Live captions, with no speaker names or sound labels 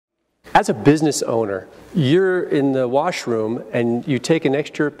As a business owner, you're in the washroom and you take an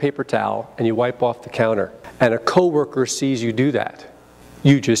extra paper towel and you wipe off the counter, and a coworker sees you do that.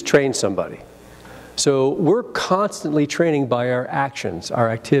 You just trained somebody. So we're constantly training by our actions, our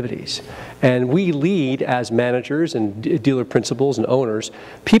activities. And we lead as managers and dealer principals and owners.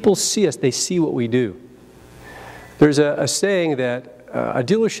 People see us, they see what we do. There's a saying that a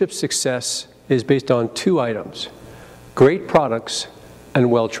dealership's success is based on two items: great products and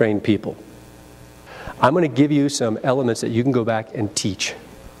well-trained people. I'm going to give you some elements that you can go back and teach,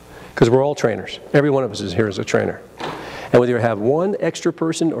 because we're all trainers. Every one of us is here as a trainer. And whether you have one extra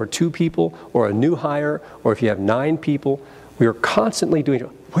person or two people or a new hire, or if you have 9 people, we are constantly doing,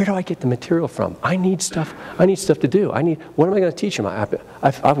 where do I get the material from? I need stuff to do. What am I going to teach them?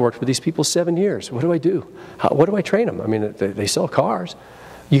 I've worked with these people 7 years. What do I do? What do I train them? I mean, they sell cars.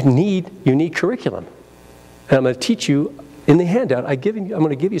 You need curriculum. And I'm going to teach you in the handout. I'm going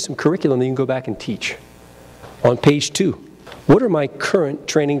to give you some curriculum that you can go back and teach. On page 2, what are my current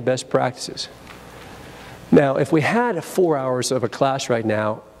training best practices? Now, if we had 4 hours of a class right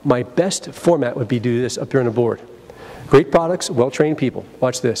now, my best format would be to do this up here on the board. Great products, well-trained people.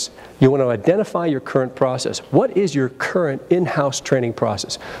 Watch this. You want to identify your current process. What is your current in-house training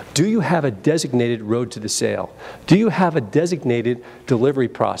process? Do you have a designated road to the sale? Do you have a designated delivery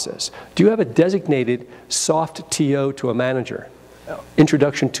process? Do you have a designated soft TO to a manager?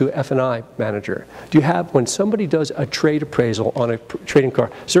 Introduction to F&I manager? Do you have, when somebody does a trade appraisal on a trading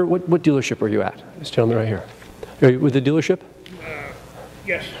car? Sir, what dealership are you at? This gentleman right here. Are you with the dealership?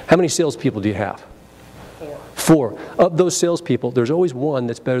 Yes. How many salespeople do you have? 4. Of those salespeople, there's always one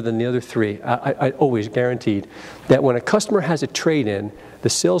that's better than the other 3. I always guaranteed that when a customer has a trade-in, the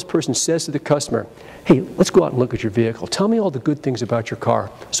salesperson says to the customer, hey, let's go out and look at your vehicle. Tell me all the good things about your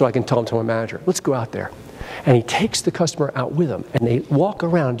car so I can tell them to my manager. Let's go out there. And he takes the customer out with him, and they walk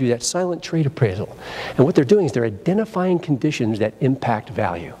around and do that silent trade appraisal. And what they're doing is they're identifying conditions that impact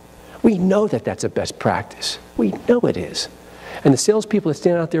value. We know that that's a best practice. We know it is. And the salespeople that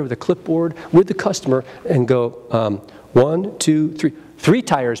stand out there with a clipboard with the customer and go, 1, 2, 3. 3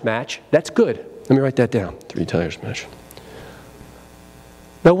 tires match. That's good. Let me write that down. 3 tires match.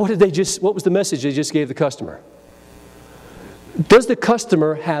 Now, what was the message they just gave the customer? Does the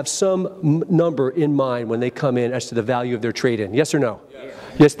customer have some number in mind when they come in as to the value of their trade-in? Yes or no? Yes.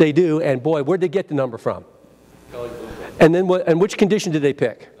 Yes, they do. And boy, where'd they get the number from? And then what? And which condition did they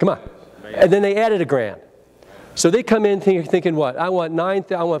pick? Come on. And then they added $1,000. So they come in thinking what? I want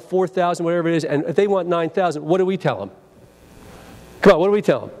 9,000, I want 4,000, whatever it is. And if they want 9,000, what do we tell them? Come on, what do we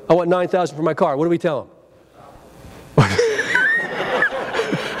tell them? I want 9,000 for my car. What do we tell them?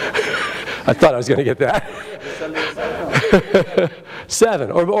 I thought I was going to get that.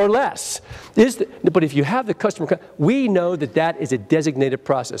 7 or less. But if you have the customer, we know that that is a designated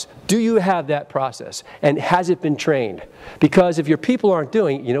process. Do you have that process? And has it been trained? Because if your people aren't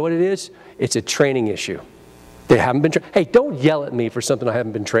doing it, you know what it is? It's a training issue. They haven't been trained. Hey, don't yell at me for something I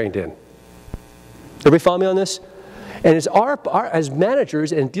haven't been trained in. Everybody follow me on this? And it's as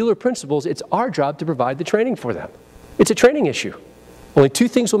managers and dealer principals, it's our job to provide the training for them. It's a training issue. Only 2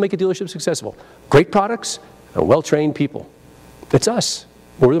 things will make a dealership successful: great products and well-trained people. It's us.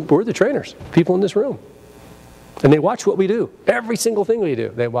 We're the trainers, people in this room. And they watch what we do. Every single thing we do,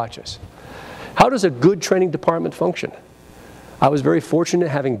 they watch us. How does a good training department function? I was very fortunate,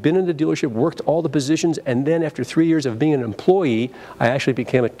 having been in the dealership, worked all the positions, and then after 3 years of being an employee, I actually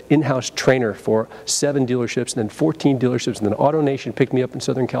became an in-house trainer for 7 dealerships, and then 14 dealerships, and then AutoNation picked me up in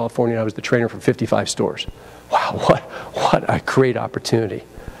Southern California, and I was the trainer for 55 stores. Wow, what a great opportunity.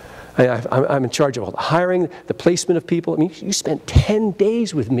 I'm in charge of all the hiring, the placement of people. I mean, you spent 10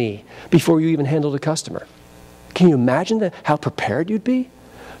 days with me before you even handled a customer. Can you imagine how prepared you'd be?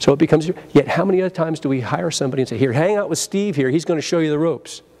 So it becomes, yet how many other times do we hire somebody and say, here, hang out with Steve here, he's going to show you the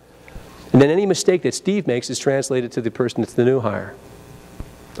ropes. And then any mistake that Steve makes is translated to the person that's the new hire.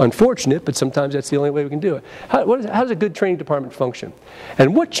 Unfortunate, but sometimes that's the only way we can do it. How does a good training department function?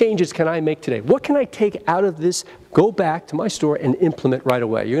 And what changes can I make today? What can I take out of this, go back to my store and implement right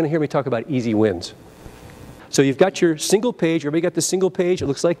away? You're going to hear me talk about easy wins. So you've got your single page. Everybody got the single page? It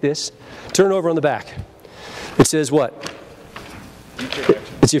looks like this. Turn over on the back. It says what?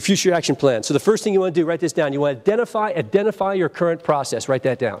 It's your future action plan. So the first thing you want to do, write this down. You want to identify your current process. Write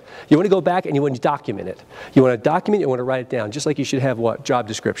that down. You want to go back and you want to document it. You want to document it, you want to write it down, just like you should have what? Job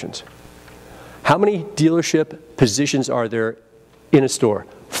descriptions. How many dealership positions are there in a store?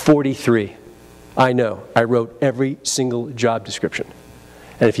 43. I know. I wrote every single job description.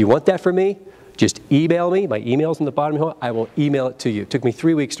 And if you want that from me, just email me. My email's in the bottom here. I will email it to you. It took me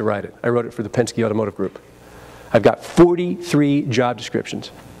 3 weeks to write it. I wrote it for the Penske Automotive Group. I've got 43 job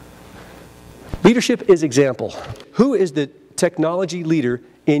descriptions. Leadership is example. Who is the technology leader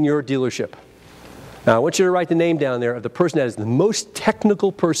in your dealership? Now, I want you to write the name down there of the person that is the most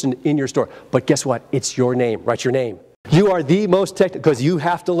technical person in your store. But guess what? It's your name. Write your name. You are the most technical, because you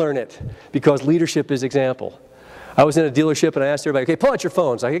have to learn it, because leadership is example. I was in a dealership and I asked everybody, okay, pull out your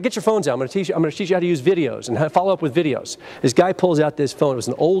phones. I get your phones out. I'm going to teach you how to use videos and how to follow up with videos. This guy pulls out this phone. It was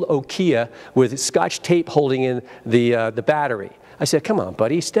an old Nokia with Scotch tape holding in the battery. I said, come on,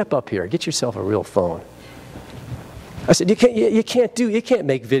 buddy, step up here. Get yourself a real phone. I said, you can't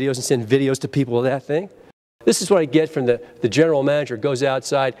make videos and send videos to people with that thing. This is what I get from the general manager, goes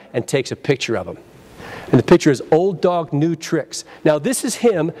outside and takes a picture of him. And the picture is old dog, new tricks. Now this is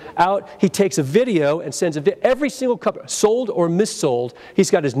him out, he takes a video and sends a video, every single customer, sold or missold, he's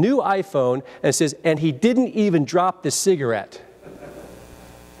got his new iPhone and it says, and he didn't even drop the cigarette.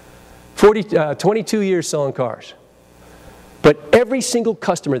 22 years selling cars. But every single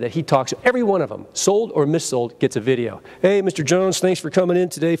customer that he talks to, every one of them, sold or missold, gets a video. Hey, Mr. Jones, thanks for coming in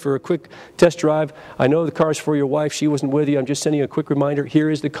today for a quick test drive. I know the car's for your wife. She wasn't with you. I'm just sending you a quick reminder.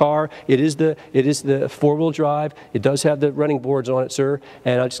 Here is the car. It is the four-wheel drive. It does have the running boards on it, sir.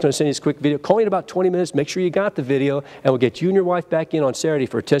 And I'm just going to send you this quick video. Call me in about 20 minutes. Make sure you got the video, and we'll get you and your wife back in on Saturday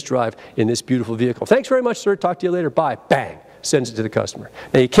for a test drive in this beautiful vehicle. Thanks very much, sir. Talk to you later. Bye. Bang. Sends it to the customer.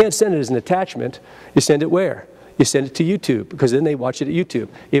 Now, you can't send it as an attachment. You send it where? You send it to YouTube, because then they watch it at YouTube.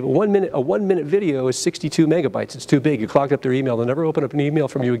 If a one-minute video is 62 megabytes, it's too big. You clogged up their email. They'll never open up an email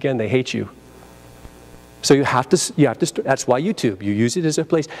from you again. They hate you. So you have to, that's why YouTube. You use it as a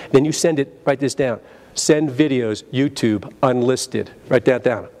place. Then you send it, write this down. Send videos, YouTube, unlisted. Write that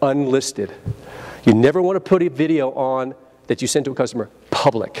down, unlisted. You never want to put a video on that you send to a customer,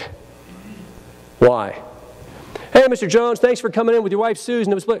 public. Why? Hey, Mr. Jones, thanks for coming in with your wife,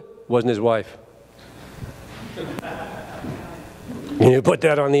 Susan. It wasn't his wife. You put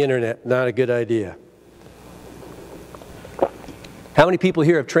that on the internet, not a good idea. How many people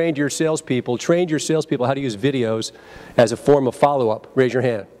here have trained your salespeople how to use videos as a form of follow-up? Raise your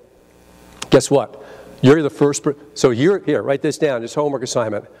hand. Guess what? You're the first so you're here, write this down, this homework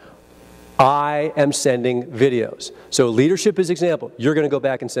assignment. I am sending videos. So leadership is example. You're going to go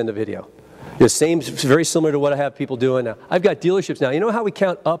back and send a video. The same, very similar to what I have people doing now. I've got dealerships now. You know how we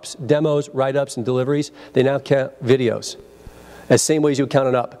count ups, demos, write-ups, and deliveries? They now count videos. As same way as you would count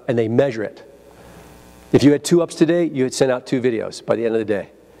an up, and they measure it. If you had 2 ups today, you would send out 2 videos by the end of the day.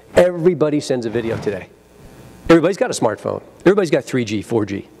 Everybody sends a video today. Everybody's got a smartphone. Everybody's got 3G,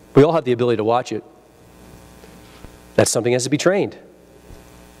 4G. We all have the ability to watch it. That's something that has to be trained.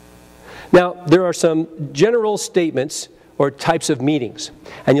 Now, there are some general statements or types of meetings.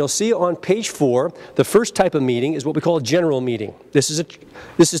 And you'll see on page 4, the first type of meeting is what we call a general meeting. This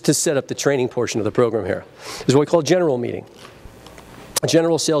is to set up the training portion of the program here. This is what we call a general meeting. A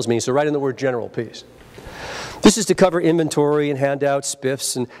general sales meeting, so write in the word general, please. This is to cover inventory and handouts,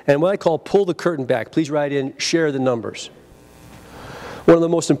 spiffs, and what I call pull the curtain back. Please write in, share the numbers. One of the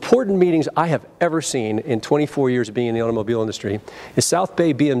most important meetings I have ever seen in 24 years of being in the automobile industry is South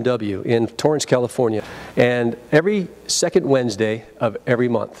Bay BMW in Torrance, California. And every second Wednesday of every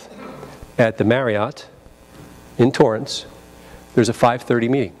month at the Marriott in Torrance, there's a 5:30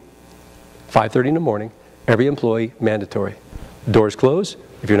 meeting. 5:30 in the morning, every employee, mandatory. Doors close.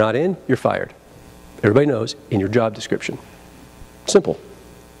 If you're not in, you're fired. Everybody knows in your job description. Simple.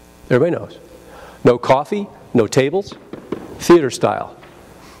 Everybody knows. No coffee, no tables. Theater style.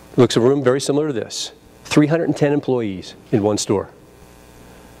 Looks a room very similar to this. 310 employees in one store.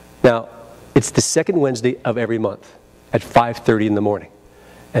 Now, it's the second Wednesday of every month at 5:30 in the morning.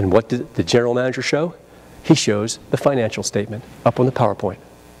 And what did the general manager show? He shows the financial statement up on the PowerPoint.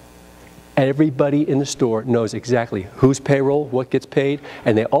 Everybody in the store knows exactly whose payroll, what gets paid,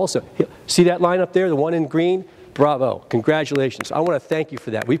 and they also, see that line up there, the one in green? Bravo, congratulations. I want to thank you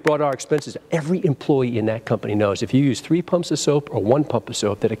for that. We've brought our expenses. Every employee in that company knows if you use 3 pumps of soap or 1 pump of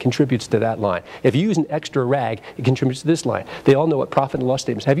soap that it contributes to that line. If you use an extra rag, it contributes to this line. They all know what profit and loss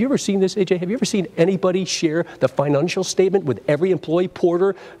statements. Have you ever seen this, AJ? Have you ever seen anybody share the financial statement with every employee,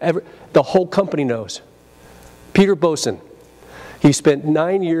 porter? The whole company knows. Peter Boson. He spent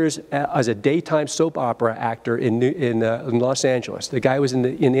 9 years as a daytime soap opera actor in Los Angeles. The guy was in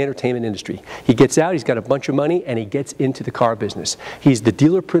the entertainment industry. He gets out, he's got a bunch of money, and he gets into the car business. He's the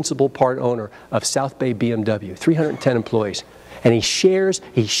dealer principal part owner of South Bay BMW, 310 employees. And he shares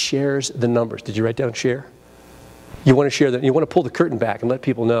the numbers. Did you write down share? You want to share that. You want to pull the curtain back and let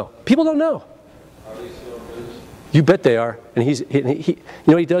people know. People don't know. You bet they are. And you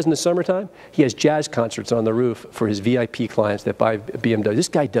know what he does in the summertime? He has jazz concerts on the roof for his VIP clients that buy BMW. This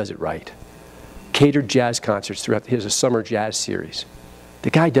guy does it right. Catered jazz concerts throughout. He has a summer jazz series. The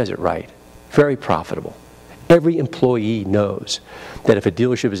guy does it right. Very profitable. Every employee knows that if a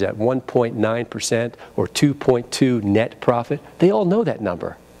dealership is at 1.9% or 2.2 net profit, they all know that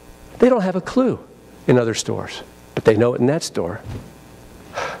number. They don't have a clue in other stores, but they know it in that store.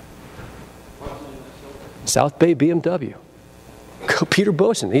 South Bay BMW. Peter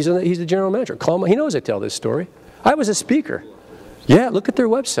Boson, he's the general manager. Call him, he knows I tell this story. I was a speaker. Yeah, look at their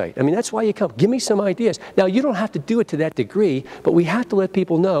website. I mean, that's why you come. Give me some ideas. Now, you don't have to do it to that degree, but we have to let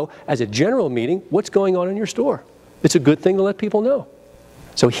people know, as a general meeting, what's going on in your store. It's a good thing to let people know.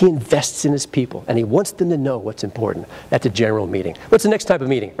 So he invests in his people, and he wants them to know what's important. That's a general meeting. What's the next type of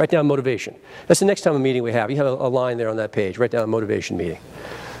meeting? Write down motivation. That's the next type of meeting we have. You have a line there on that page. Write down a motivation meeting.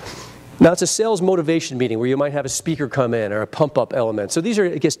 Now, it's a sales motivation meeting where you might have a speaker come in or a pump-up element. So these are,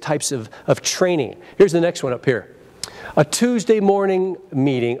 I guess, types of training. Here's the next one up here. A Tuesday morning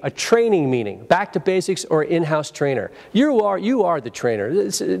meeting, a training meeting, back to basics or in-house trainer. You are the trainer.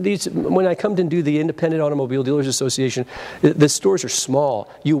 When I come to do the Independent Automobile Dealers Association, the stores are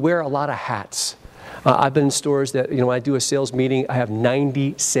small. You wear a lot of hats. I've been in stores that, when I do a sales meeting, I have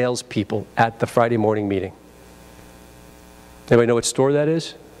 90 salespeople at the Friday morning meeting. Anybody know what store that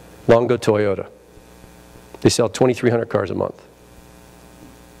is? Longo Toyota. They sell 2,300 cars a month.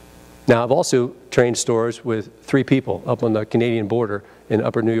 Now, I've also trained stores with 3 people up on the Canadian border in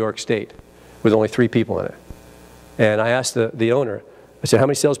upper New York State with only 3 people in it. And I asked the owner, I said, how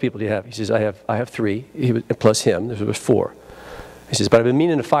many salespeople do you have? He says, I have 3, plus him. There was 4. He says, but I've been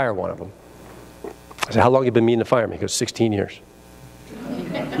meaning to fire one of them. I said, how long have you been meaning to fire me? He goes, 16 years.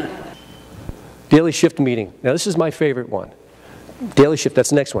 Daily shift meeting. Now, this is my favorite one. Daily shift,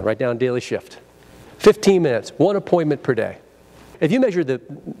 that's the next one. Write down daily shift. 15 minutes, 1 appointment per day. If you measure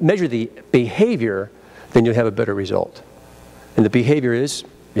the behavior, then you'll have a better result. And the behavior is,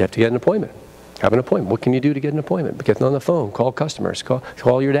 you have to get an appointment. Have an appointment. What can you do to get an appointment? Get on the phone, call customers,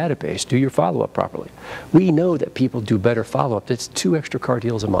 call your database, do your follow-up properly. We know that people do better follow-up. That's 2 extra car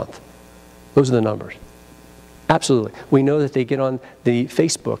deals a month. Those are the numbers. Absolutely. We know that they get on the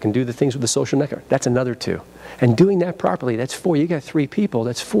Facebook and do the things with the social network. That's another 2. And doing that properly, that's 4. You got 3 people.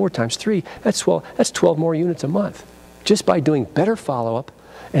 That's 4 times 3. That's 12. That's 12 more units a month. Just by doing better follow-up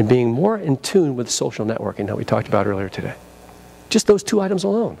and being more in tune with social networking that we talked about earlier today. Just those 2 items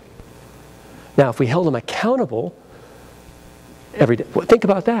alone. Now, if we held them accountable every day, well, think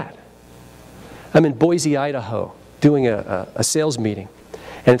about that. I'm in Boise, Idaho, doing a sales meeting.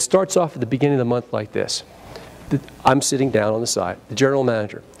 And it starts off at the beginning of the month like this. I'm sitting down on the side, the general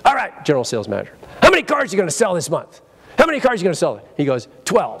manager. All right, general sales manager. How many cars are you going to sell this month? How many cars are you going to sell? He goes,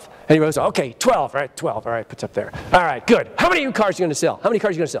 12. And he goes, okay, 12, all right, 12, all right, puts up there. All right, good. How many cars are you going to sell? How many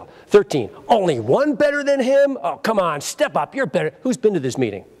cars are you going to sell? 13. Only 1 better than him? Oh, come on, step up, you're better. Who's been to this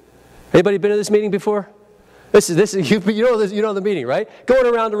meeting? Anybody been to this meeting before? This is you know the meeting, right? Going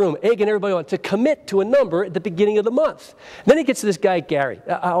around the room, egging everybody on to commit to a number at the beginning of the month. Then he gets to this guy, Gary.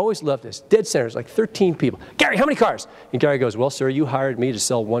 I always love this. Dead center, it's like 13 people. Gary, how many cars? And Gary goes, well, sir, you hired me to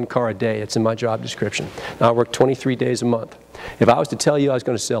sell 1 car a day. It's in my job description. Now, I work 23 days a month. If I was to tell you I was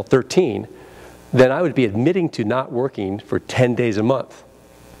going to sell 13, then I would be admitting to not working for 10 days a month.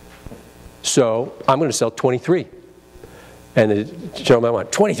 So I'm going to sell 23. And the gentleman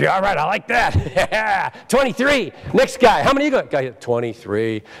went, 23, all right, I like that. 23, next guy, how many you got? Guy,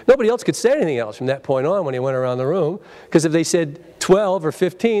 23. Nobody else could say anything else from that point on when he went around the room, because if they said 12 or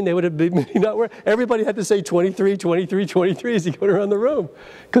 15, they would have been not working. Everybody had to say 23, 23, 23 as he went around the room,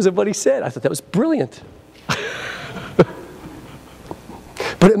 because of what he said. I thought that was brilliant.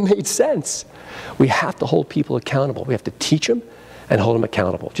 But it made sense. We have to hold people accountable. We have to teach them and hold them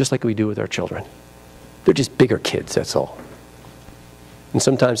accountable, just like we do with our children. They're just bigger kids, that's all. And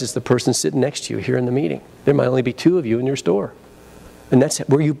sometimes it's the person sitting next to you here in the meeting. There might only be 2 of you in your store. And that's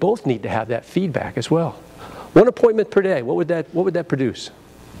where you both need to have that feedback as well. 1 appointment per day, what would that produce?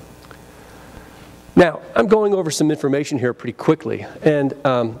 Now, I'm going over some information here pretty quickly. And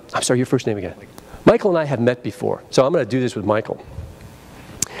I'm sorry, your first name again? Michael and I have met before, so I'm going to do this with Michael.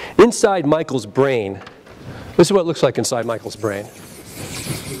 Inside Michael's brain, this is what it looks like inside Michael's brain.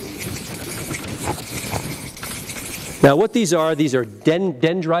 Now, what these are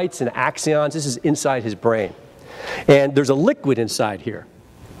dendrites and axons. This is inside his brain. And there's a liquid inside here.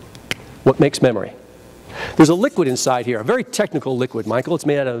 What makes memory? There's a liquid inside here, a very technical liquid, Michael. It's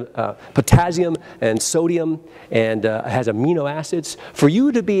made out of potassium and sodium and has amino acids. For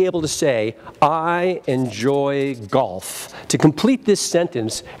you to be able to say, I enjoy golf, to complete this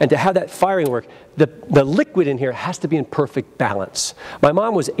sentence and to have that firing work, the liquid in here has to be in perfect balance. My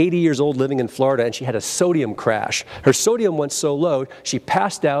mom was 80 years old living in Florida, and she had a sodium crash. Her sodium went so low, she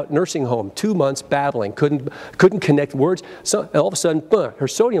passed out, nursing home, 2 months babbling, couldn't connect words. So all of a sudden, her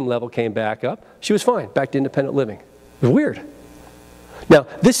sodium level came back up. She was fine, back to independent living. It was weird. Now,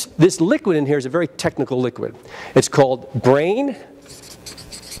 this liquid in here is a very technical liquid. It's called brain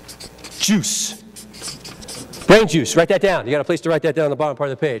juice. Brain juice, write that down. You got a place to write that down on the bottom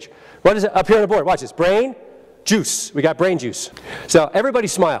part of the page. What is it up here on the board? Watch this. Brain juice. We got brain juice. So everybody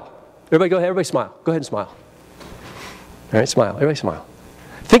smile. Everybody go ahead. Everybody smile. Go ahead and smile. All right, smile. Everybody smile.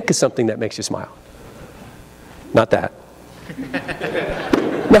 Think of something that makes you smile. Not that.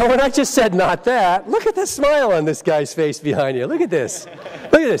 Now, when I just said not that, look at the smile on this guy's face behind you. Look at this.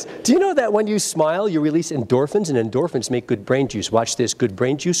 Look at this. Do you know that when you smile, you release endorphins, and endorphins make good brain juice? Watch this. Good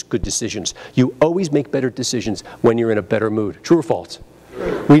brain juice, good decisions. You always make better decisions when you're in a better mood. True or false?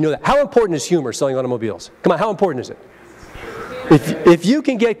 True. We know that. How important is humor selling automobiles? Come on, how important is it? If you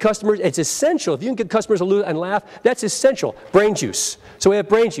can get customers, it's essential. If you can get customers to and laugh, that's essential. Brain juice. So we have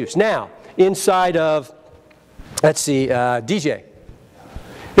brain juice. Now, inside of, let's see, DJ.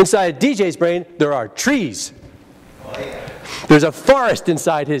 Inside DJ's brain, there are trees. There's a forest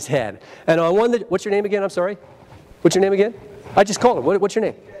inside his head. And on one that, what's your name again? I'm sorry. What's your name again? I just called him. What's your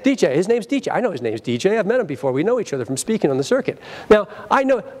name? DJ. His name's DJ. I know his name's DJ. I've met him before. We know each other from speaking on the circuit. Now, I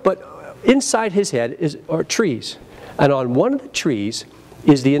know, but inside his head are trees. And on one of the trees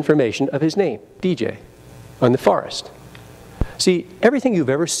is the information of his name, DJ, on the forest. See, everything you've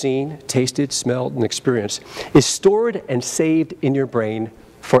ever seen, tasted, smelled, and experienced is stored and saved in your brain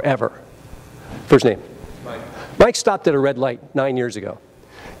forever. First name? Mike. Mike stopped at a red light 9 years ago.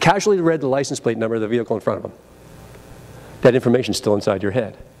 Casually read the license plate number of the vehicle in front of him. That information's still inside your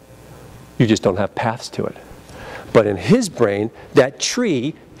head. You just don't have paths to it. But in his brain, that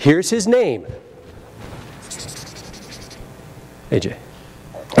tree, here's his name. AJ.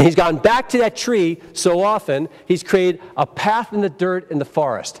 And he's gone back to that tree so often, he's created a path in the dirt in the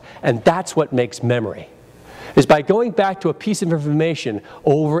forest. And that's what makes memory. Is by going back to a piece of information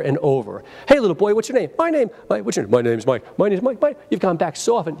over and over. Hey, little boy, what's your name? My name. What's your name? My name's Mike. My name's Mike. You've gone back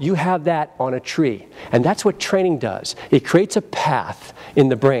so often, you have that on a tree. And that's what training does. It creates a path in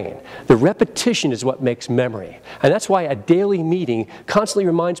the brain. The repetition is what makes memory. And that's why a daily meeting constantly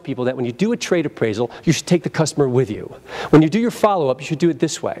reminds people that when you do a trade appraisal, you should take the customer with you. When you do your follow-up, you should do it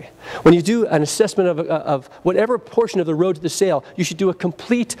this way. When you do an assessment of whatever portion of the road to the sale, you should do a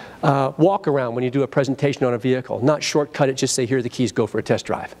complete walk-around when you do a presentation on a vehicle, not shortcut it, just say, here are the keys, go for a test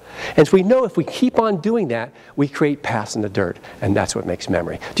drive. And so we know if we keep on doing that, we create paths in the dirt, and that's what makes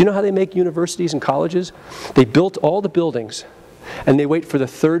memory. Do you know how they make universities and colleges? They built all the buildings, and they wait for the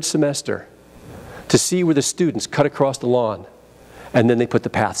third semester to see where the students cut across the lawn, and then they put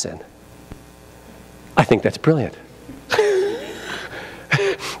the paths in. I think that's brilliant.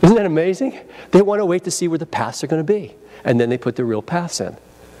 Isn't that amazing? They want to wait to see where the paths are going to be, and then they put the real paths in.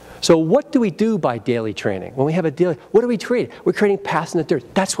 So what do we do by daily training? When we have a daily, what do we create? We're creating paths in the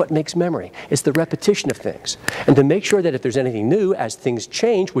dirt. That's what makes memory. It's the repetition of things. And to make sure that if there's anything new, as things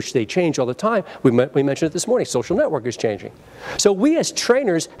change, which they change all the time, we mentioned it this morning, social network is changing. So we as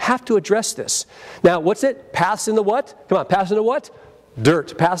trainers have to address this. Now, what's it? Paths in the what? Come on, paths in the what?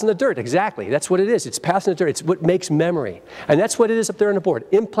 Dirt. Paths in the dirt, exactly. That's what it is. It's paths in the dirt. It's what makes memory. And that's what it is up there on the board.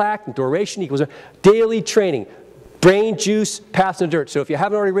 Impact and duration equals daily training. Brain juice, paths in the dirt. So if you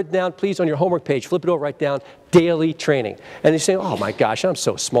haven't already written down, please on your homework page, flip it over, write down daily training. And they say, oh my gosh, I'm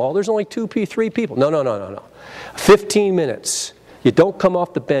so small. There's only 3 people. No. 15 minutes. You don't come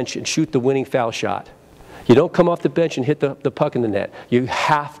off the bench and shoot the winning foul shot. You don't come off the bench and hit the puck in the net. You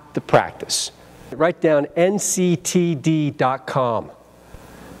have to practice. Write down nctd.com.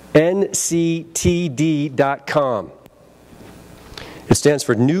 nctd.com. It stands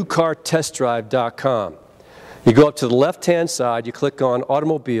for newcartestdrive.com. You go up to the left-hand side, you click on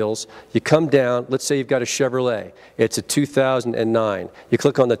automobiles, you come down, let's say you've got a Chevrolet. It's a 2009. You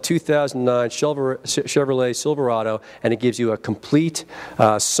click on the 2009 Chevrolet Silverado, and it gives you a complete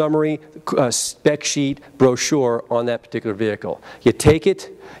summary spec sheet brochure on that particular vehicle. You take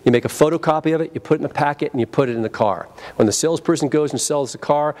it, you make a photocopy of it, you put it in a packet, and you put it in the car. When the salesperson goes and sells the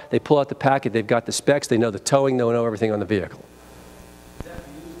car, they pull out the packet, they've got the specs, they know the towing, they know everything on the vehicle.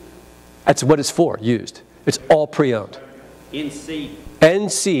 That's what it's for, used. It's all pre-owned.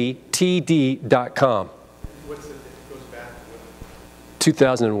 nctd.com. What's it goes back to?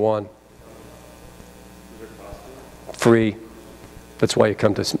 2001. Is there free. That's why you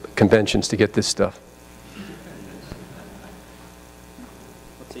come to conventions, to get this stuff.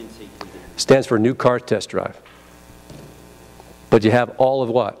 What's NCTD? Stands for New Car Test Drive. But you have all of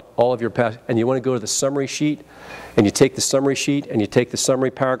what? All of your past, and you want to go to the summary sheet, and you take the summary sheet, and you take the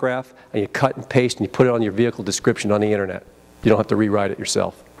summary paragraph, and you cut and paste, and you put it on your vehicle description on the internet. You don't have to rewrite it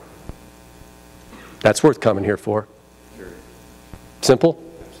yourself. That's worth coming here for. Sure. Simple?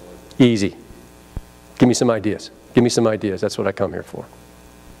 Absolutely. Easy. Give me some ideas. Give me some ideas. That's what I come here for.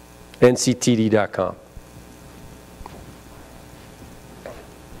 nctd.com.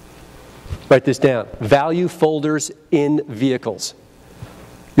 Write this down. Value folders in vehicles.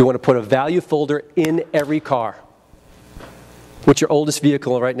 You want to put a value folder in every car. What's your oldest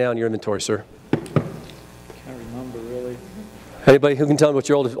vehicle right now in your inventory, sir? Can't remember really. Anybody who can tell me what's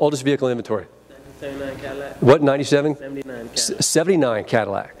your oldest vehicle in inventory? 79 Cadillac. What, 97? 79 Cadillac. 79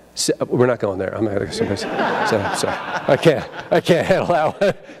 Cadillac. We're not going there. I'm not going to. Sorry. I can't handle that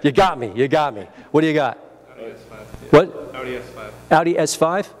one. You got me. You got me. What do you got? Audi S5. What? Audi S5. Audi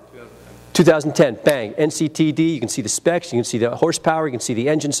S5? 2010. 2010. Bang. NCTD. You can see the specs. You can see the horsepower. You can see the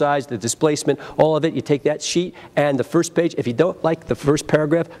engine size, the displacement, all of it. You take that sheet and the first page. If you don't like the first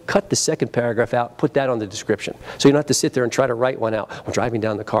paragraph, cut the second paragraph out. Put that on the description. So you don't have to sit there and try to write one out. I'm driving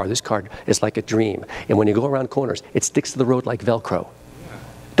down the car. This car is like a dream. And when you go around corners, it sticks to the road like Velcro.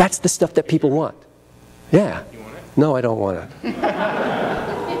 That's the stuff that people want. Yeah. You want it? No, I don't want it.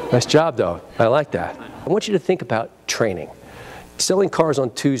 Nice job, though. I like that. I want you to think about training. Selling cars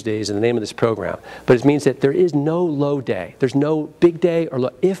on Tuesdays is the name of this program, but it means that there is no low day. There's no big day or low.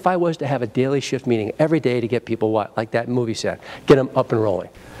 If I was to have a daily shift meeting every day to get people what? Like that movie said, get them up and rolling.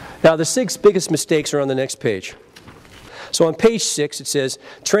 Now, the 6 biggest mistakes are on the next page. So on page 6, it says,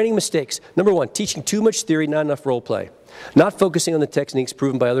 training mistakes. Number 1, teaching too much theory, not enough role play. Not focusing on the techniques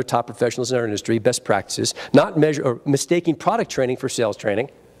proven by other top professionals in our industry, best practices. Not mistaking product training for sales training.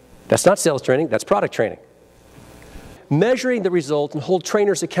 That's not sales training, that's product training. Measuring the result and hold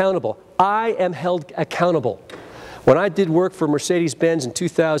trainers accountable. I am held accountable. When I did work for Mercedes-Benz in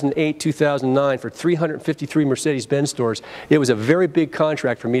 2008, 2009 for 353 Mercedes-Benz stores, it was a very big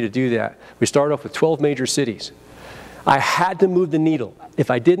contract for me to do that. We started off with 12 major cities. I had to move the needle. If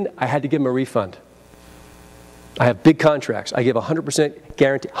I didn't, I had to give them a refund. I have big contracts. I give 100%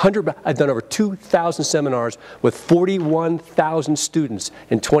 guarantee. I've done over 2,000 seminars with 41,000 students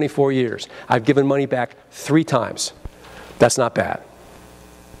in 24 years. I've given money back 3 times. That's not bad.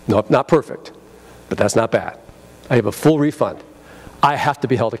 No, not perfect, but that's not bad. I have a full refund. I have to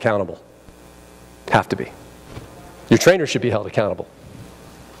be held accountable. Have to be. Your trainer should be held accountable.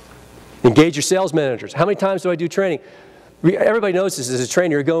 Engage your sales managers. How many times do I do training? Everybody knows this as a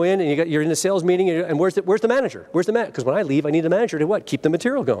trainer. You go in and you're in the sales meeting, and where's the manager? Where's the manager? Because when I leave, I need the manager to what? Keep the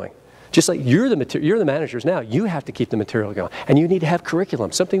material going. Just like you're the managers now, you have to keep the material going. And you need to have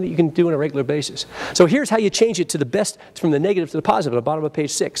curriculum, something that you can do on a regular basis. So here's how you change it to the best, from the negative to the positive, at the bottom of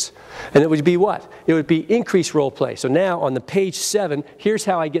page 6. And it would be what? It would be increased role play. So now on the page 7, here's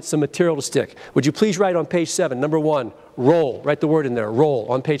how I get some material to stick. Would you please write on page 7, number 1, roll. Write the word in there, roll,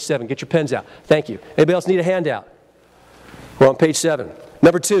 on page 7. Get your pens out. Thank you. Anybody else need a handout? We're on page 7.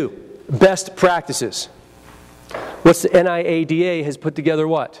 Number 2, best practices. What's the NIADA has put together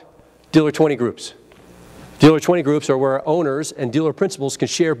what? Dealer 20 groups. Dealer 20 groups are where owners and dealer principals can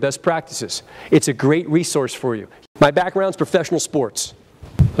share best practices. It's a great resource for you. My background's professional sports.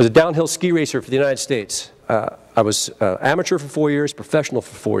 I was a downhill ski racer for the United States. I was amateur for 4 years, professional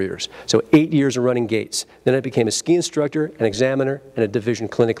for 4 years. So 8 years of running gates. Then I became a ski instructor, an examiner, and a division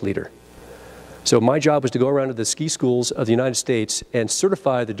clinic leader. So my job was to go around to the ski schools of the United States and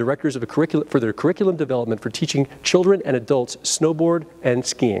certify the directors of a curriculum for their curriculum development for teaching children and adults snowboard and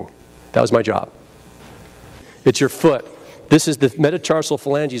skiing. That was my job. It's your foot. This is the metatarsal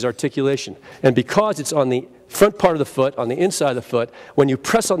phalanges articulation. And because it's on the front part of the foot, on the inside of the foot, when you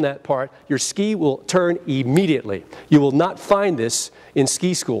press on that part, your ski will turn immediately. You will not find this in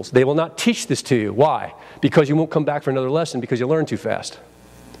ski schools. They will not teach this to you. Why? Because you won't come back for another lesson because you learn too fast.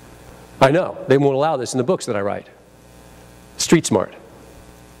 I know. They won't allow this in the books that I write. Street smart.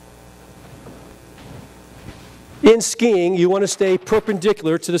 In skiing, you want to stay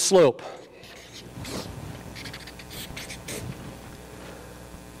perpendicular to the slope.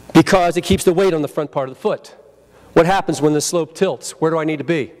 Because it keeps the weight on the front part of the foot. What happens when the slope tilts? Where do I need to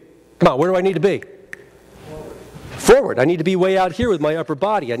be? Come on, where do I need to be? Forward. I need to be way out here with my upper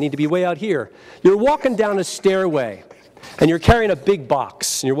body. I need to be way out here. You're walking down a stairway, and you're carrying a big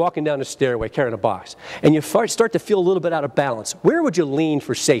box. And you're walking down a stairway carrying a box. And you start to feel a little bit out of balance. Where would you lean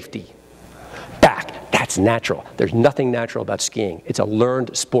for safety? Back. That's natural. There's nothing natural about skiing. It's a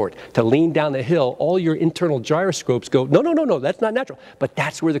learned sport. To lean down the hill, all your internal gyroscopes go, no, no, no, no, that's not natural. But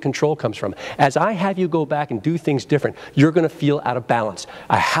that's where the control comes from. As I have you go back and do things different, you're going to feel out of balance.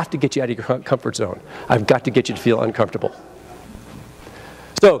 I have to get you out of your comfort zone. I've got to get you to feel uncomfortable.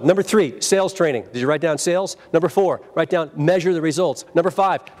 So, number 3, sales training. Did you write down sales? Number 4, write down measure the results. Number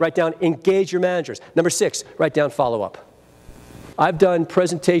 5, write down engage your managers. Number 6, write down follow-up. I've done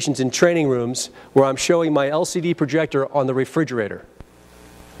presentations in training rooms where I'm showing my LCD projector on the refrigerator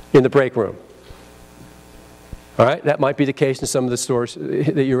in the break room. All right, that might be the case in some of the stores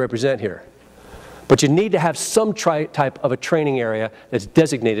that you represent here. But you need to have some type of a training area that's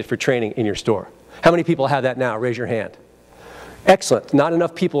designated for training in your store. How many people have that now? Raise your hand. Excellent. Not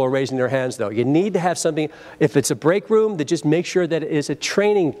enough people are raising their hands, though. You need to have something. If it's a break room, then just make sure that it is a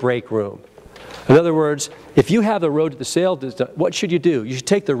training break room. In other words, if you have the road to the sale, what should you do? You should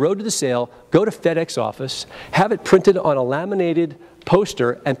take the road to the sale, go to FedEx office, have it printed on a laminated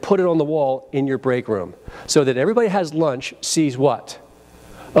poster, and put it on the wall in your break room so that everybody has lunch sees what?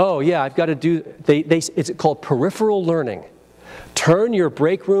 Oh, yeah, I've got to do, it's called peripheral learning. Turn your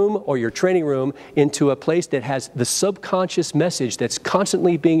break room or your training room into a place that has the subconscious message that's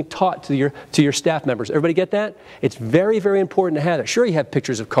constantly being taught to your staff members. Everybody get that? It's very, very important to have that. Sure, you have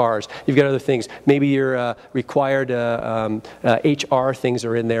pictures of cars. You've got other things. Maybe your required HR things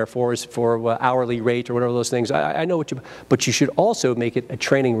are in there for hourly rate or whatever those things. I know what you... But you should also make it a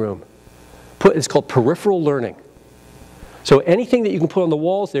training room. It's called peripheral learning. So anything that you can put on the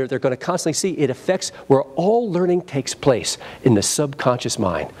walls there, they're going to constantly see. It affects where all learning takes place, in the subconscious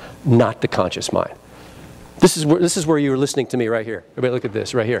mind, not the conscious mind. This is where you're listening to me right here. Everybody look at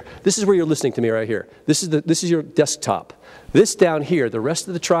this right here. This is where you're listening to me right here. This is your desktop. This down here, the rest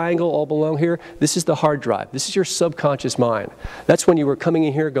of the triangle all below here, this is the hard drive. This is your subconscious mind. That's when you were coming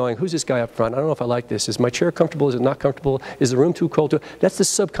in here going, who's this guy up front? I don't know if I like this. Is my chair comfortable? Is it not comfortable? Is the room too cold? That's the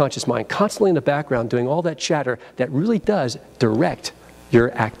subconscious mind, constantly in the background doing all that chatter that really does direct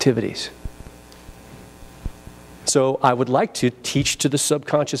your activities. So I would like to teach to the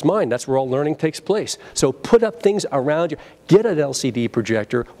subconscious mind. That's where all learning takes place. So put up things around you. Get an LCD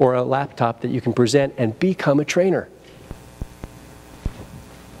projector or a laptop that you can present and become a trainer.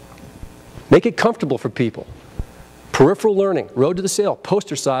 Make it comfortable for people. Peripheral learning, road to the sale,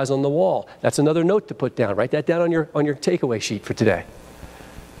 poster size on the wall. That's another note to put down. Write that down on your takeaway sheet for today.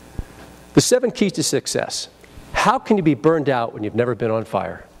 The 7 keys to success. How can you be burned out when you've never been on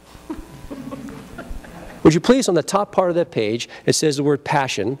fire? Would you please, on the top part of that page, it says the word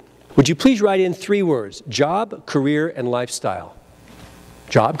passion. Would you please write in 3 words, job, career, and lifestyle.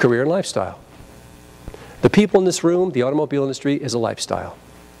 Job, career, and lifestyle. The people in this room, the automobile industry, is a lifestyle.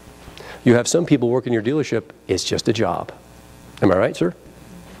 You have some people working in your dealership, it's just a job. Am I right, sir?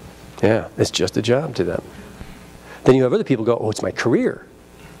 Yeah, it's just a job to them. Then you have other people go, oh, it's my career.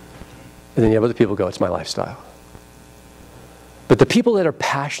 And then you have other people go, it's my lifestyle. But the people that are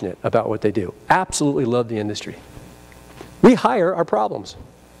passionate about what they do absolutely love the industry. We hire our problems.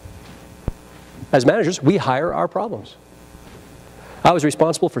 As managers, we hire our problems. I was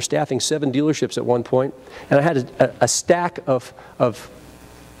responsible for staffing 7 dealerships at one point, and I had a stack of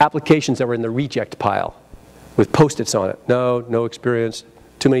applications that were in the reject pile with Post-its on it. No, no experience.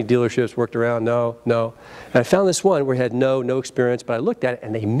 Too many dealerships worked around. No, no. And I found this one where it had no experience, but I looked at it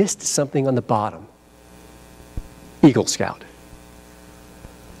and they missed something on the bottom. Eagle Scout.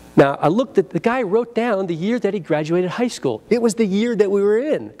 Now, I looked at, the guy wrote down the year that he graduated high school. It was the year that we were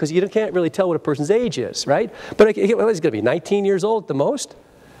in, because you can't really tell what a person's age is, right? But he's going to be 19 years old at the most.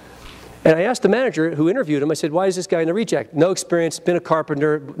 And I asked the manager who interviewed him, I said, why is this guy in the reject? No experience, been a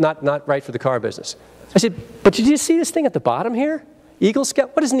carpenter, not right for the car business. I said, but did you see this thing at the bottom here? Eagle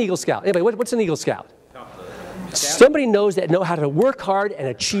Scout? What is an Eagle Scout? Anybody, what's an Eagle Scout? Somebody know how to work hard and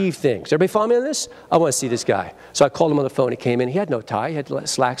achieve things. Everybody follow me on this? I want to see this guy. So I called him on the phone. He came in. He had no tie. He had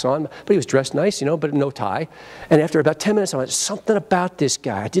slacks on, but he was dressed nice, you know, but no tie. And after about 10 minutes, I went, something about this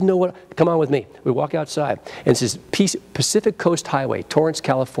guy. I didn't know what. Come on with me. We walk outside. And it says Pacific Coast Highway, Torrance,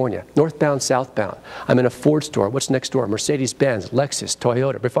 California, northbound, southbound. I'm in a Ford store. What's next door? Mercedes-Benz, Lexus,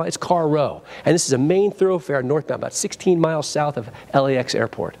 Toyota. It's Car Row. And this is a main thoroughfare northbound, about 16 miles south of LAX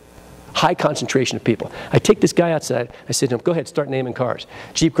Airport. High concentration of people. I take this guy outside. I said to him, go ahead, start naming cars.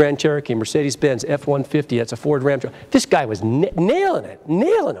 Jeep Grand Cherokee, Mercedes-Benz, F-150, that's a Ford Ram. This guy was nailing it,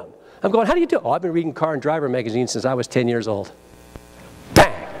 nailing them. I'm going, how do you do it? Oh, I've been reading Car and Driver magazine since I was 10 years old.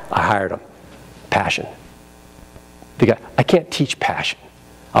 Bang! I hired him. Passion. The guy, I can't teach passion.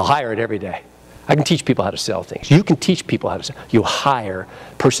 I'll hire it every day. I can teach people how to sell things. You can teach people how to sell. You hire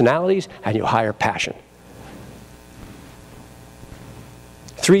personalities and you hire passion.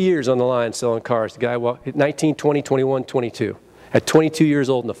 3 years on the line selling cars. The guy, 19, 20, 21, 22. At 22 years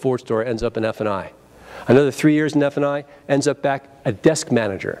old in the Ford store, ends up in F&I. Another 3 years in F&I, ends up back a desk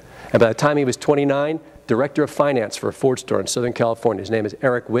manager. And by the time he was 29, director of finance for a Ford store in Southern California. His name is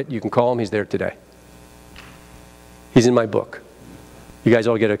Eric Witt. You can call him. He's there today. He's in my book. You guys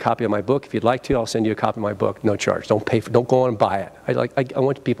all get a copy of my book. If you'd like to, I'll send you a copy of my book. No charge. Don't pay for. Don't go on and buy it. I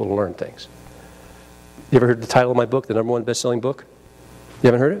want people to learn things. You ever heard the title of my book, the #1 best-selling book? You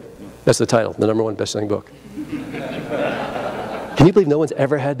haven't heard it? That's the title, the #1 best-selling book. Can you believe no one's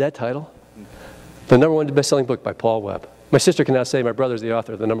ever had that title? The #1 best-selling book by Paul Webb. My sister can now say my brother's the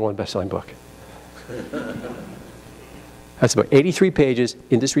author of the #1 best-selling book. That's about 83 pages,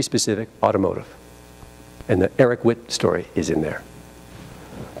 industry-specific, automotive. And the Eric Witt story is in there.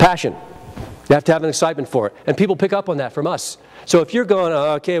 Passion. You have to have an excitement for it. And people pick up on that from us. So if you're going,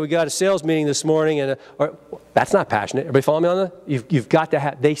 oh, okay, we got a sales meeting this morning, and that's not passionate. Everybody follow me on that? You've got to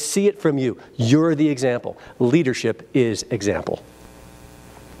have, they see it from you. You're the example. Leadership is example.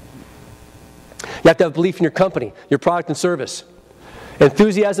 You have to have belief in your company, your product and service.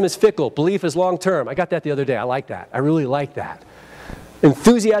 Enthusiasm is fickle. Belief is long-term. I got that the other day. I like that. I really like that.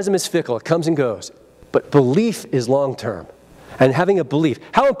 Enthusiasm is fickle. It comes and goes. But belief is long-term. And having a belief.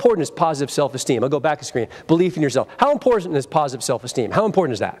 How important is positive self-esteem? I'll go back a screen. Belief in yourself. How important is positive self-esteem? How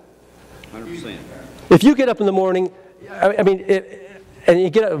important is that? 100%. If you get up in the morning, and you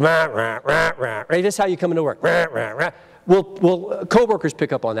get up, right? This is how you come into work. Will coworkers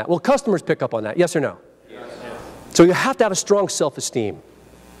pick up on that? Will customers pick up on that? Yes or no? Yes. So you have to have a strong self-esteem,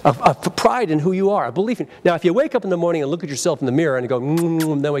 a pride in who you are, a belief in. Now, if you wake up in the morning and look at yourself in the mirror and go,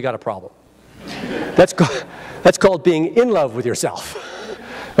 then we got a problem. That's called being in love with yourself.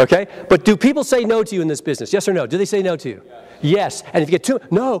 Okay? But do people say no to you in this business? Yes or no? Do they say no to you? Yes. And if you get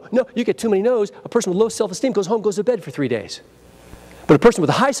you get too many no's, a person with low self-esteem goes home, goes to bed for 3 days. But a person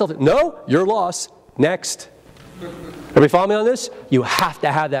with a high self-esteem, no, your loss. Next. Everybody follow me on this? You have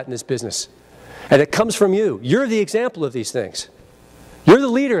to have that in this business. And it comes from you. You're the example of these things. You're the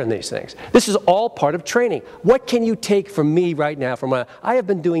leader in these things. This is all part of training. What can you take from me right now? I have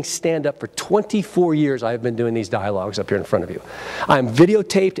been doing stand-up for 24 years. I have been doing these dialogues up here in front of you. I'm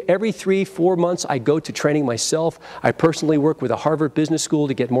videotaped every 3-4 months. I go to training myself. I personally work with a Harvard Business School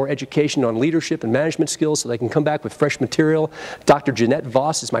to get more education on leadership and management skills so they can come back with fresh material. Dr. Jeanette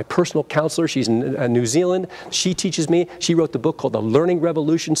Voss is my personal counselor. She's in New Zealand. She teaches me. She wrote the book called The Learning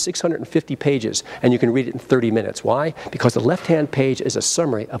Revolution, 650 pages, and you can read it in 30 minutes. Why? Because the left-hand page is a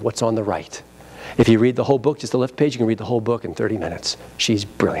summary of what's on the right. If you read the whole book, just the left page, you can read the whole book in 30 minutes. She's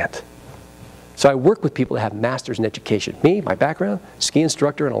brilliant. So I work with people that have masters in education. Me, my background, ski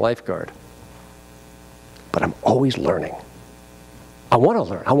instructor and a lifeguard. But I'm always learning. I want to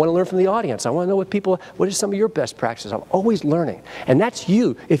learn. I want to learn from the audience. I want to know what are some of your best practices. I'm always learning. And that's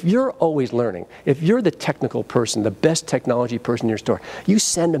you. If you're always learning, if you're the technical person, the best technology person in your store, you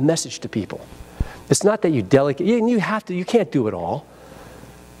send a message to people. It's not that you delegate. You can't do it all.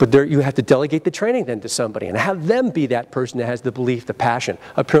 But you have to delegate the training then to somebody and have them be that person that has the belief, the passion.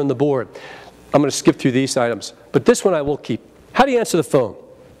 Up here on the board, I'm going to skip through these items. But this one I will keep. How do you answer the phone?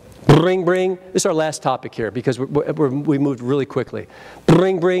 Bring, bring. This is our last topic here because we moved really quickly.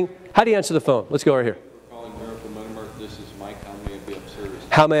 Bring, bring. How do you answer the phone? Let's go right here. Calling Miracle Member. This is Mike. How may I be of service?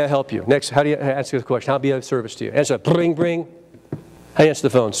 How may I help you? Next, how do you answer the question? How may I be of service to you? Answer, bring, bring. How do you answer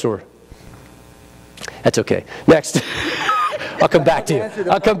the phone, store? That's okay. Next. I'll come back to you.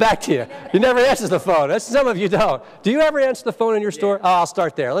 I'll come back to you. You never answer the phone. Some of you don't. Do you ever answer the phone in your store? Oh, I'll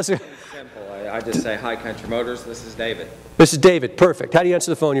start there. Let's. It's simple. I just say, hi, Country Motors. This is David. This is David. Perfect. How do you answer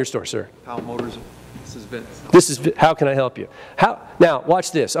the phone in your store, sir? Powell Motors. This is Vince. How can I help you? Now,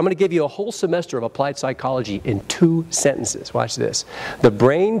 watch this. I'm going to give you a whole semester of applied psychology in 2 sentences. Watch this. The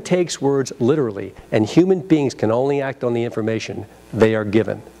brain takes words literally, and human beings can only act on the information they are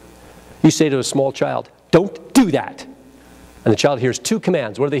given. You say to a small child, don't do that. And the child hears 2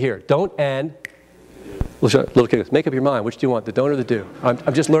 commands. What do they hear? Don't and. Little kids, make up your mind. Which do you want, the don't or the do?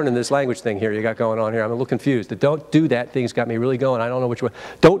 I'm just learning this language thing here you got going on here. I'm a little confused. The don't do that thing's got me really going. I don't know which one.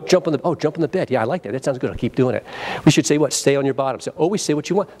 Don't jump on jump on the bed. Yeah, I like that. That sounds good. I'll keep doing it. We should say what? Stay on your bottom. So always say what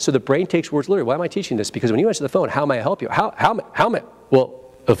you want. So the brain takes words literally. Why am I teaching this? Because when you answer the phone, how may I help you? How may? Well,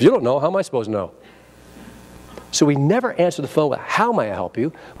 if you don't know, how am I supposed to know? So we never answer the phone with, how may I help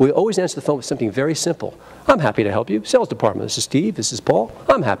you? We always answer the phone with something very simple. I'm happy to help you. Sales department, this is Steve, this is Paul.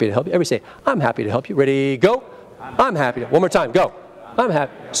 I'm happy to help you. Everybody say, I'm happy to help you. Ready, go. I'm happy to. One more time, go. I'm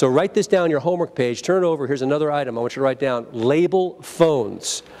happy. So write this down on your homework page. Turn it over. Here's another item I want you to write down. Label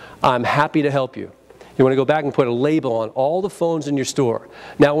phones. I'm happy to help you. You want to go back and put a label on all the phones in your store.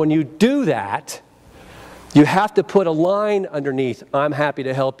 Now when you do that, You have to put a line underneath, I'm happy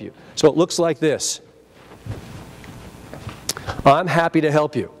to help you. So it looks like this. I'm happy to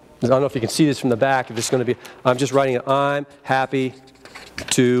help you. I don't know if you can see this from the back. If it's going to be, I'm just writing it, I'm happy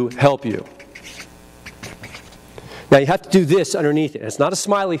to help you. Now you have to do this underneath it. It's not a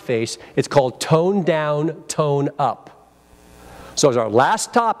smiley face. It's called tone down, tone up. So as our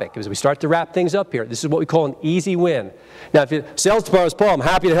last topic, as we start to wrap things up here, this is what we call an easy win. Now if you, sales department's Paul, I'm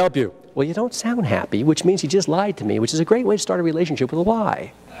happy to help you. Well, you don't sound happy, which means you just lied to me, which is a great way to start a relationship with a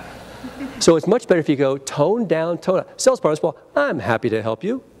lie. So it's much better if you go tone down, tone up. Sales department's Paul, I'm happy to help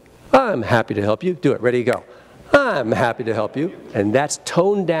you. I'm happy to help you. Do it. Ready to go. I'm happy to help you. And that's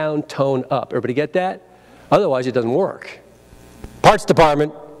tone down, tone up. Everybody get that? Otherwise, it doesn't work. Parts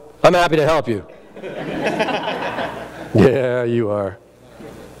department, I'm happy to help you. Yeah, you are.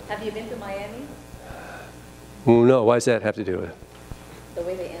 Have you been to Miami? No, why does that have to do with it? The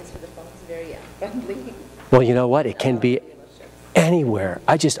way they answer the phone is very friendly. Well, you know what? It can be anywhere.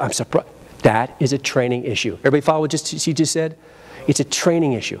 I'm surprised. That is a training issue. Everybody follow what she just said? It's a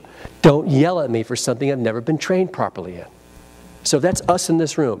training issue. Don't yell at me for something I've never been trained properly in. So that's us in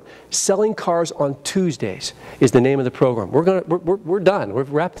this room. Selling Cars on Tuesdays is the name of the program. We're done.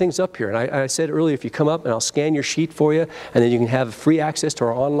 We've wrapped things up here. And I said earlier, if you come up and I'll scan your sheet for you, and then you can have free access to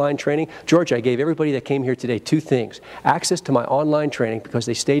our online training. George, I gave everybody that came here today 2 things. Access to my online training because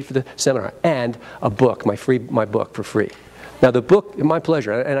they stayed for the seminar, and a book, my book for free. Now the book, my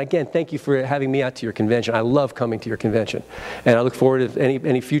pleasure, and again, thank you for having me out to your convention. I love coming to your convention, and I look forward to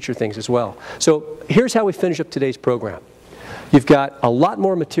any future things as well. So here's how we finish up today's program. You've got a lot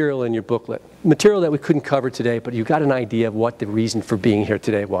more material in your booklet, material that we couldn't cover today, but you've got an idea of what the reason for being here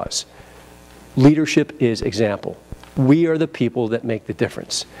today was. Leadership is example. We are the people that make the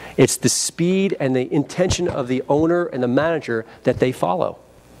difference. It's the speed and the intention of the owner and the manager that they follow.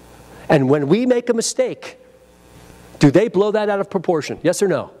 And when we make a mistake, do they blow that out of proportion? Yes or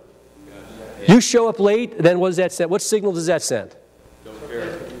no? Yes. You show up late, then what does that send? What signal does that send? Don't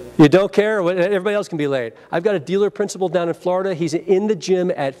care. You don't care? Everybody else can be late. I've got a dealer principal down in Florida. He's in the gym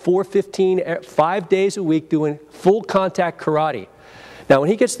at 4:15, 5 days a week doing full contact karate. Now when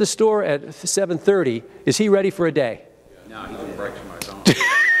he gets to the store at 7:30, is he ready for a day? No, he can break my phone.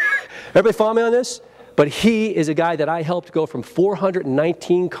 Everybody follow me on this? But he is a guy that I helped go from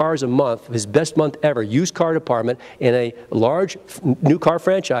 419 cars a month, his best month ever, used car department in a large new car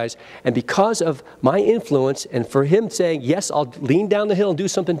franchise. And because of my influence and for him saying, yes, I'll lean down the hill and do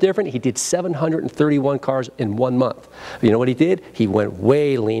something different, he did 731 cars in 1 month. You know what he did? He went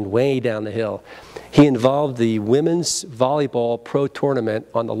leaned way down the hill. He involved the women's volleyball pro tournament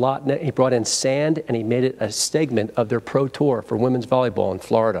on the lot. He brought in sand and he made it a segment of their pro tour for women's volleyball in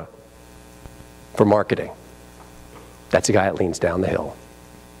Florida. For marketing. That's a guy that leans down the hill.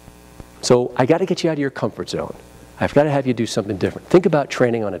 So I got to get you out of your comfort zone. I've got to have you do something different. Think about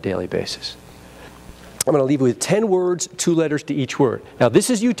training on a daily basis. I'm going to leave you with 10 words, 2 letters to each word. Now this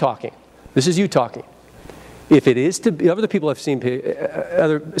is you talking. This is you talking. If it is to be, other people I've seen,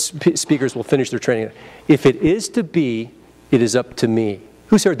 other speakers will finish their training. If it is to be, it is up to me.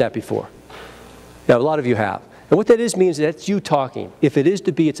 Who's heard that before? Now a lot of you have. And what that is means that's you talking. If it is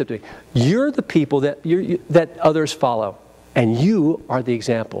to be, it's up to me. You're the people that, that others follow. And you are the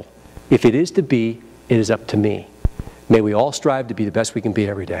example. If it is to be, it is up to me. May we all strive to be the best we can be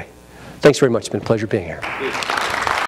every day. Thanks very much. It's been a pleasure being here.